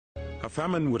A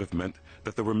famine would have meant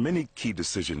that there were many key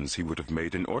decisions he would have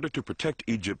made in order to protect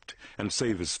Egypt and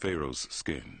save his pharaoh's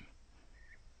skin.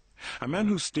 A man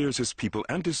who steers his people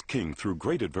and his king through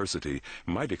great adversity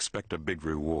might expect a big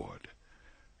reward.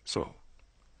 So,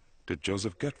 did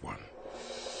Joseph get one?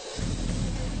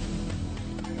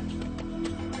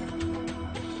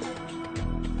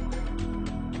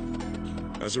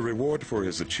 As a reward for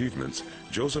his achievements,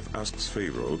 Joseph asks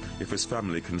Pharaoh if his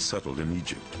family can settle in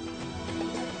Egypt.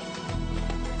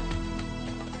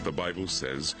 The Bible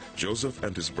says Joseph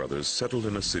and his brothers settled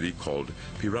in a city called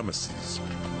Ramesses.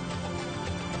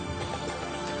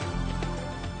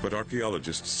 But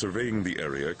archaeologists surveying the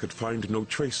area could find no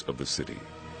trace of the city.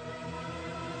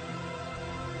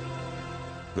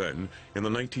 Then, in the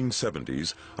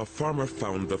 1970s, a farmer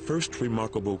found the first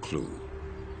remarkable clue: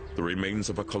 the remains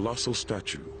of a colossal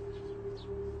statue.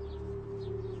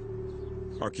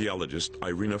 Archaeologist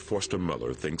Irina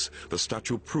Forster-Muller thinks the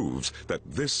statue proves that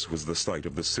this was the site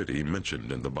of the city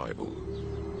mentioned in the Bible.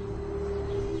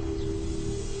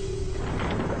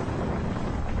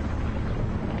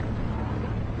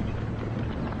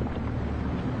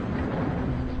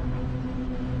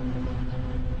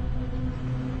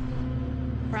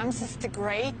 Ramses the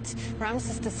Great,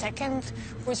 Ramses II,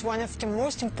 was one of the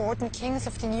most important kings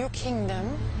of the New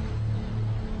Kingdom.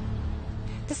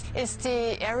 This is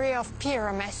the area of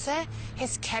Ramesses,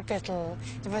 his capital.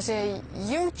 It was a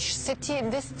huge city in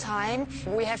this time.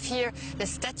 We have here the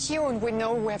statue, and we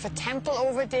know we have a temple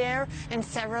over there, and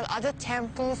several other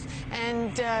temples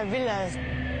and villas.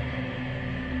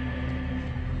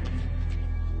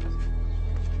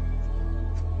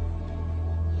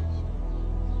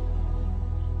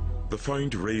 The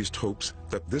find raised hopes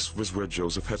that this was where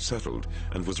Joseph had settled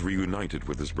and was reunited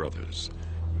with his brothers.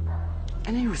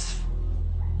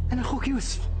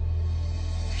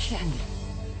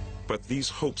 But these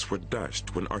hopes were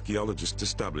dashed when archaeologists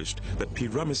established that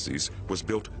Ramesses was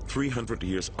built 300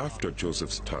 years after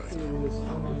Joseph's time.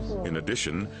 In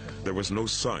addition, there was no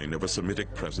sign of a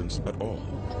Semitic presence at all.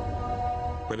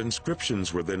 But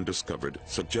inscriptions were then discovered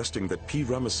suggesting that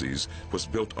Ramesses was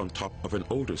built on top of an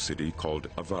older city called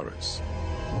Avaris.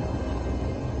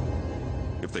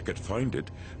 If they could find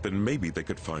it, then maybe they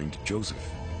could find Joseph.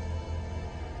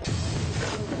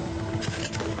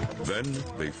 Then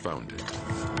they found it.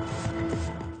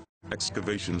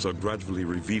 Excavations are gradually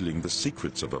revealing the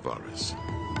secrets of Avaris.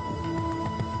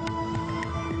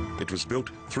 It was built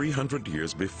 300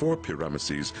 years before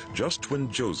Ramesses, just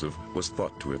when Joseph was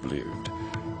thought to have lived.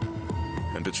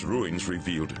 And its ruins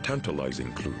revealed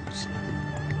tantalizing clues.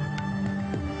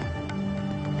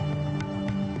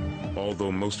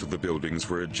 Although most of the buildings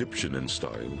were Egyptian in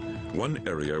style, one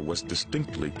area was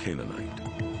distinctly Canaanite.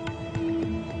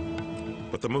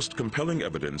 But the most compelling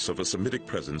evidence of a Semitic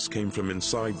presence came from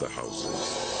inside the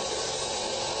houses.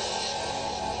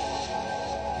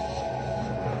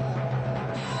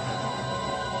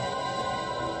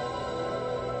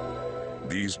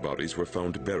 These bodies were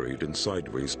found buried in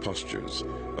sideways postures,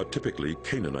 a typically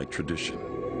Canaanite tradition.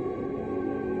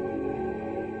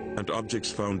 And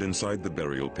objects found inside the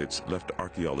burial pits left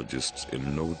archaeologists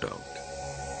in no doubt.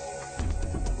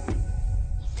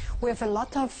 We have a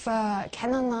lot of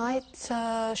Canaanite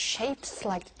shapes,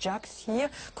 like the jugs here,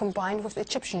 combined with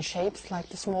Egyptian shapes, like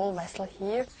the small vessel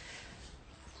here.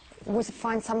 We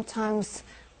find sometimes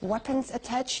weapons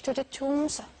attached to the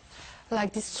tombs,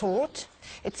 like this sword.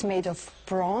 It's made of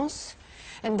bronze.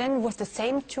 And then with the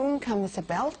same tomb comes a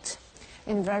belt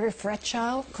in very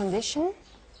fragile condition,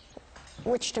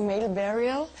 which the male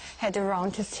burial had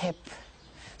around his hip.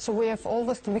 So we have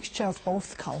always the mixture of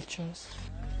both cultures.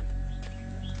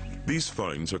 These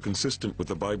finds are consistent with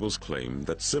the Bible's claim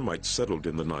that Semites settled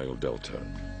in the Nile Delta.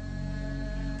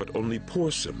 But only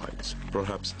poor Semites,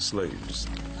 perhaps slaves.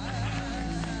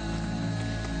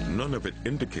 None of it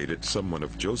indicated someone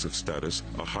of Joseph's status,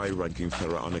 a high-ranking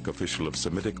pharaonic official of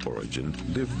Semitic origin,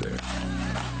 lived there.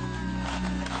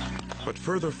 But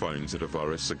further finds at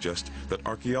Avaris suggest that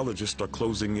archaeologists are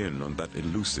closing in on that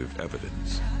elusive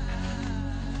evidence.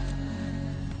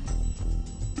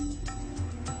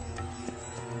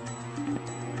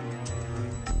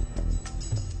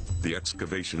 The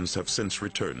excavations have since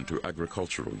returned to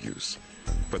agricultural use,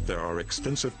 but there are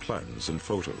extensive plans and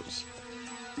photos.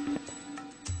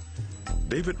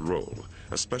 David Roll,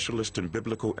 a specialist in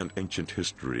biblical and ancient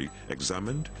history,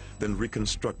 examined, then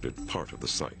reconstructed part of the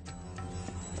site.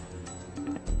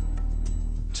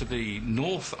 To the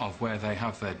north of where they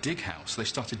have their dig house, they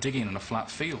started digging in a flat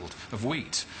field of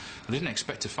wheat. They didn't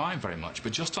expect to find very much,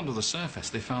 but just under the surface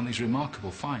they found these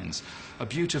remarkable finds. A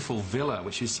beautiful villa,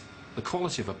 which is the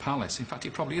quality of a palace. In fact,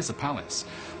 it probably is a palace,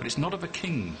 but it's not of a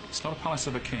king. It's not a palace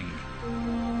of a king.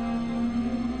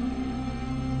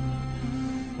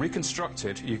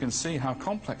 Reconstructed, you can see how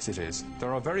complex it is.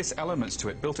 There are various elements to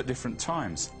it built at different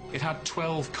times. It had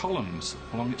 12 columns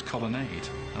along its colonnade,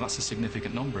 and that's a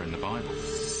significant number in the Bible.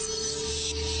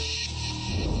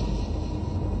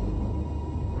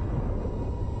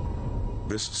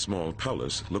 This small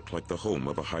palace looked like the home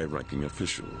of a high-ranking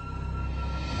official.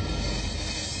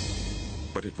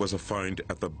 But it was a find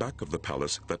at the back of the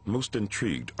palace that most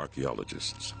intrigued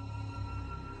archaeologists.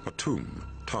 A tomb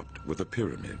topped with a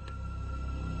pyramid.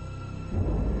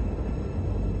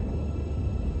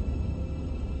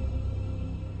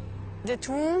 The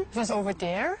tomb was over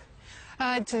there,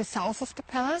 to the south of the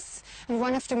palace, and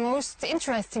one of the most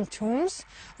interesting tombs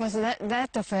was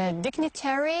that of a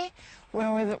dignitary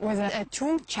with a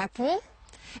tomb chapel.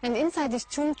 And inside this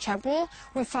tomb chapel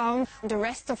we found the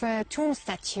rest of a tomb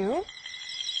statue.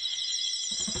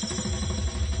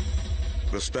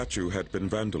 The statue had been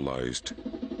vandalized,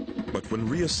 but when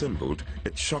reassembled,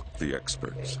 it shocked the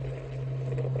experts.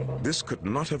 This could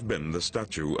not have been the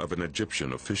statue of an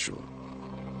Egyptian official.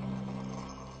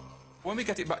 When we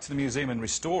get it back to the museum and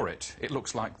restore it, it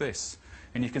looks like this.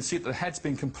 And you can see that the head's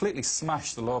been completely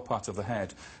smashed, the lower part of the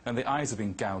head, and the eyes have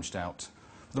been gouged out.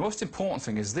 The most important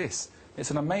thing is this.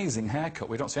 It's an amazing haircut.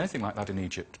 We don't see anything like that in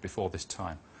Egypt before this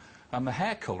time. And the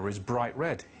hair colour is bright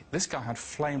red. This guy had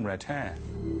flame red hair.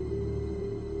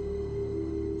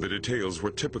 The details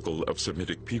were typical of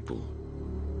Semitic people.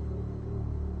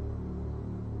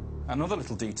 Another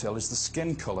little detail is the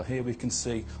skin colour. Here we can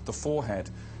see the forehead,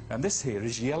 and this here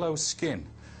is yellow skin,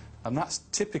 and that's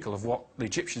typical of what the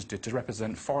Egyptians did to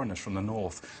represent foreigners from the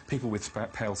north, people with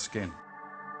pale skin.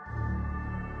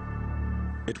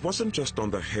 It wasn't just on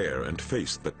the hair and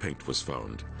face that paint was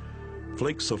found.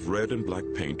 Flakes of red and black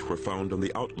paint were found on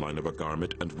the outline of a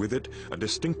garment, and with it a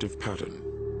distinctive pattern.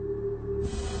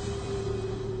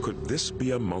 Could this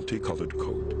be a multicolored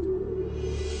coat?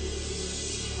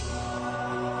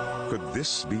 Could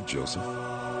this be Joseph?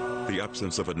 The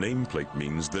absence of a nameplate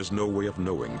means there's no way of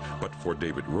knowing, but for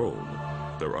David Rohl,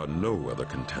 there are no other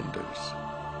contenders.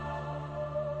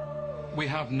 We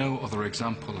have no other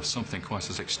example of something quite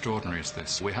as extraordinary as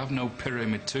this. We have no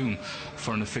pyramid tomb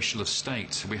for an official of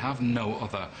state. We have no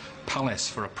other palace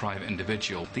for a private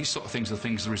individual. These sort of things are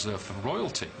things reserved for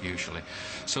royalty, usually.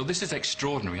 So this is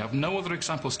extraordinary. We have no other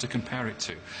examples to compare it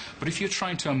to. But if you're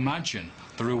trying to imagine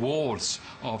the rewards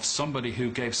of somebody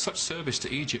who gave such service to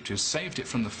Egypt, who saved it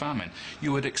from the famine,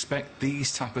 you would expect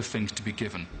these type of things to be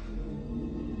given.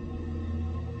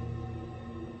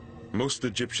 Most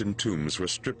Egyptian tombs were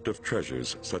stripped of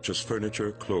treasures such as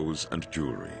furniture, clothes, and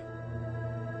jewelry.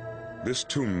 This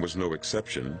tomb was no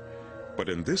exception, but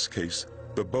in this case,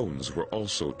 the bones were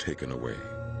also taken away.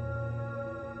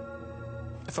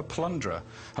 If a plunderer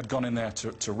had gone in there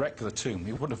to wreck the tomb,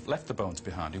 he wouldn't have left the bones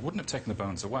behind. He wouldn't have taken the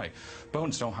bones away.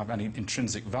 Bones don't have any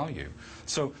intrinsic value.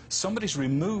 So somebody's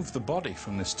removed the body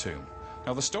from this tomb.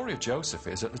 Now, the story of Joseph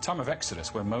is, at the time of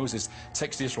Exodus, where Moses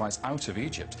takes the Israelites out of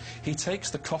Egypt, he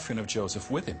takes the coffin of Joseph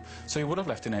with him, so he would have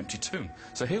left an empty tomb.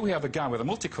 So here we have a guy with a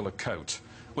multicoloured coat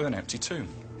with an empty tomb.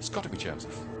 It's got to be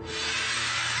Joseph.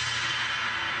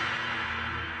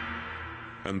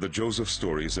 And the Joseph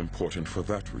story is important for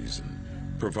that reason,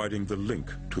 providing the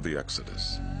link to the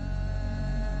Exodus.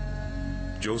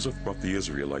 Joseph brought the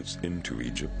Israelites into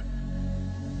Egypt.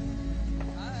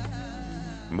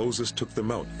 Moses took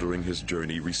them out during his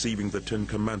journey, receiving the 10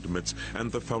 Commandments and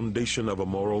the foundation of a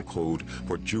moral code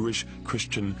for Jewish,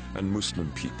 Christian, and Muslim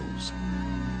peoples.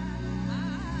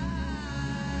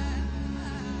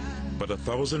 But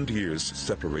 1,000 years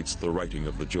separates the writing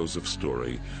of the Joseph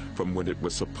story from when it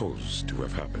was supposed to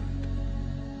have happened.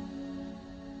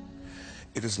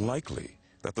 It is likely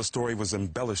that the story was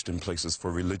embellished in places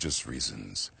for religious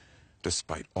reasons.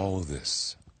 Despite all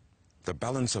this, the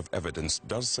balance of evidence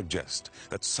does suggest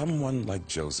that someone like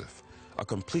Joseph, a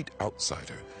complete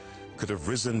outsider, could have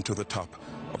risen to the top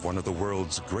of one of the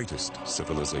world's greatest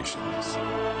civilizations.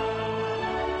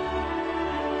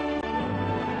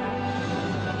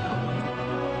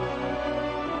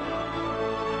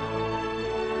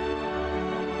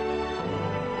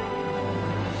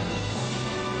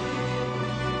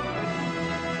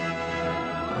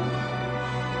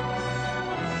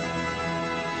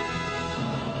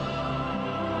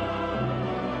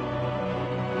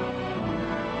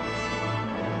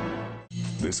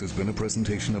 This has been a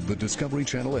presentation of the Discovery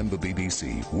Channel and the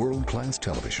BBC World Class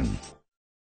Television.